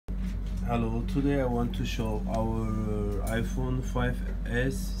Hello, today I want to show our iPhone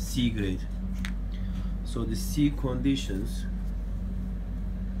 5s C grade. So the C conditions,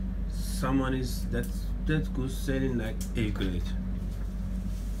 someone is that good selling like A grade.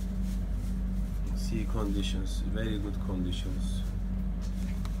 C conditions, very good conditions.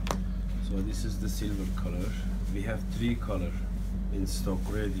 So this is the silver color. We have 3 color in stock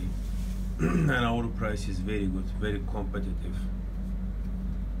ready and our price is very good, very competitive.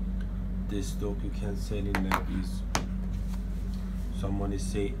 This stock you can sell in like this. Someone is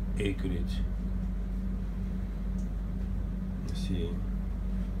say A grade. See,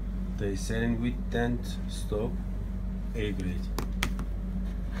 they selling with dent stock A grade.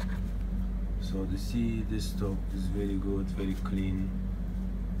 So this stock is very good, very clean.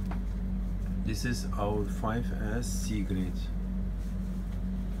 This is our 5s C grade.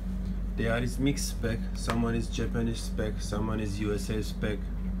 There is mixed spec. Someone is Japanese spec, someone is USA spec.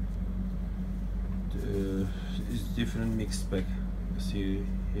 It's different mixed spec. See,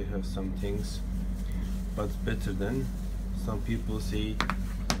 here have some things, but better than some people say.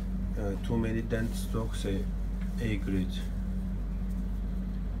 Too many dent stock say A grade.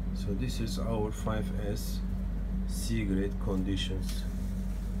 So this is our 5s C grade conditions.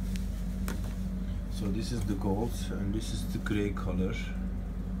 So this is the gold and this is the gray color.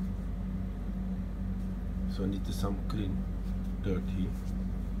 So need some clean, dirty.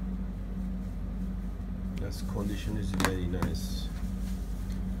 This condition is very nice.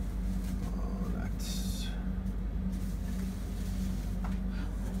 That's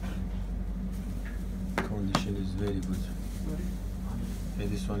condition is very good. Okay,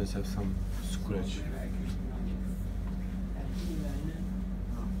 this one is have some scratch,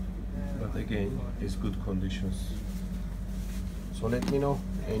 but again it's good conditions. So let me know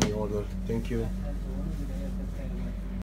any order. Thank you.